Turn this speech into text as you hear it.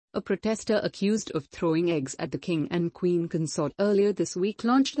A protester accused of throwing eggs at the king and queen consort earlier this week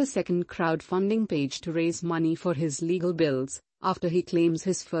launched a second crowdfunding page to raise money for his legal bills, after he claims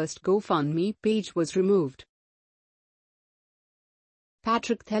his first GoFundMe page was removed.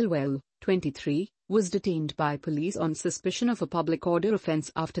 Patrick Thelwell, 23, was detained by police on suspicion of a public order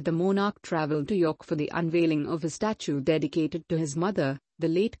offence after the monarch travelled to York for the unveiling of a statue dedicated to his mother, the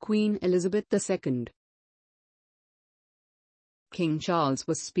late Queen Elizabeth II. King Charles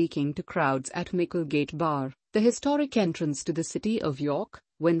was speaking to crowds at Micklegate Bar, the historic entrance to the city of York,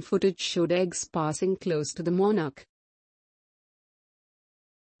 when footage showed eggs passing close to the monarch.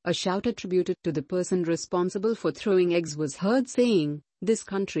 A shout attributed to the person responsible for throwing eggs was heard saying, "This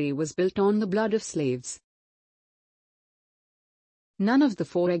country was built on the blood of slaves." None of the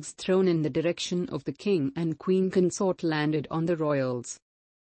 4 eggs thrown in the direction of the king and queen consort landed on the royals.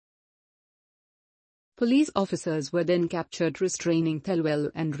 Police officers were then captured restraining Thelwell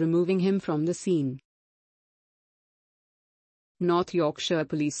and removing him from the scene. North Yorkshire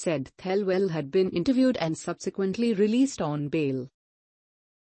Police said Thelwell had been interviewed and subsequently released on bail.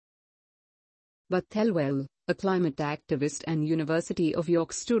 But Thelwell, a climate activist and University of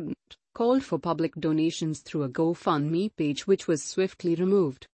York student, called for public donations through a GoFundMe page which was swiftly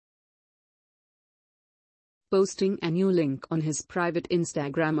removed. Posting a new link on his private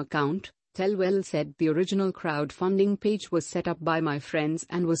Instagram account, Thelwell said the original crowdfunding page was set up by my friends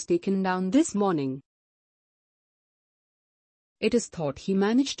and was taken down this morning. It is thought he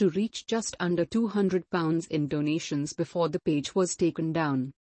managed to reach just under £200 in donations before the page was taken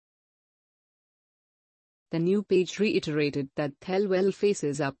down. The new page reiterated that Thelwell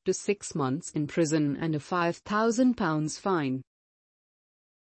faces up to 6 months in prison and a £5,000 fine.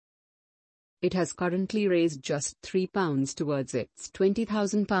 It has currently raised just £3 towards its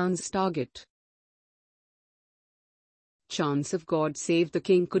 £20,000 target. Chants of "God Save the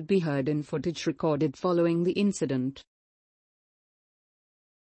King" could be heard in footage recorded following the incident.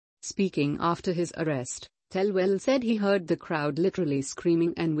 Speaking after his arrest, Thelwell said he heard the crowd literally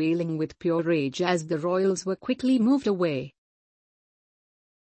screaming and wailing with pure rage as the royals were quickly moved away.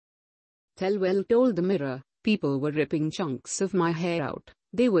 Thelwell told the Mirror, "People were ripping chunks of my hair out,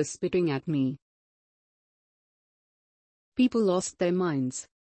 they were spitting at me. People lost their minds.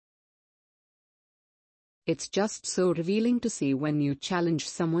 It's just so revealing to see when you challenge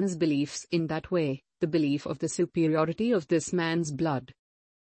someone's beliefs in that way, the belief of the superiority of this man's blood."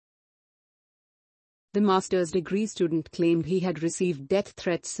 The master's degree student claimed he had received death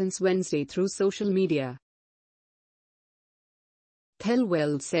threats since Wednesday through social media.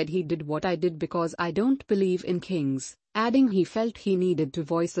 Thelwell said he did what I did because I don't believe in kings, adding he felt he needed to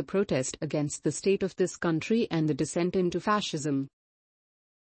voice a protest against the state of this country and the descent into fascism.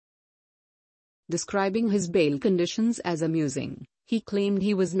 Describing his bail conditions as amusing, he claimed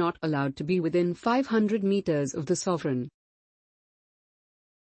he was not allowed to be within 500 meters of the sovereign.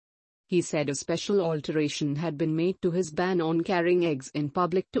 He said a special alteration had been made to his ban on carrying eggs in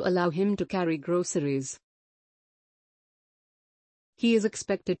public to allow him to carry groceries. He is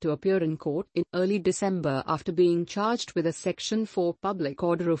expected to appear in court in early December after being charged with a Section 4 public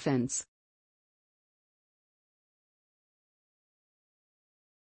order offense.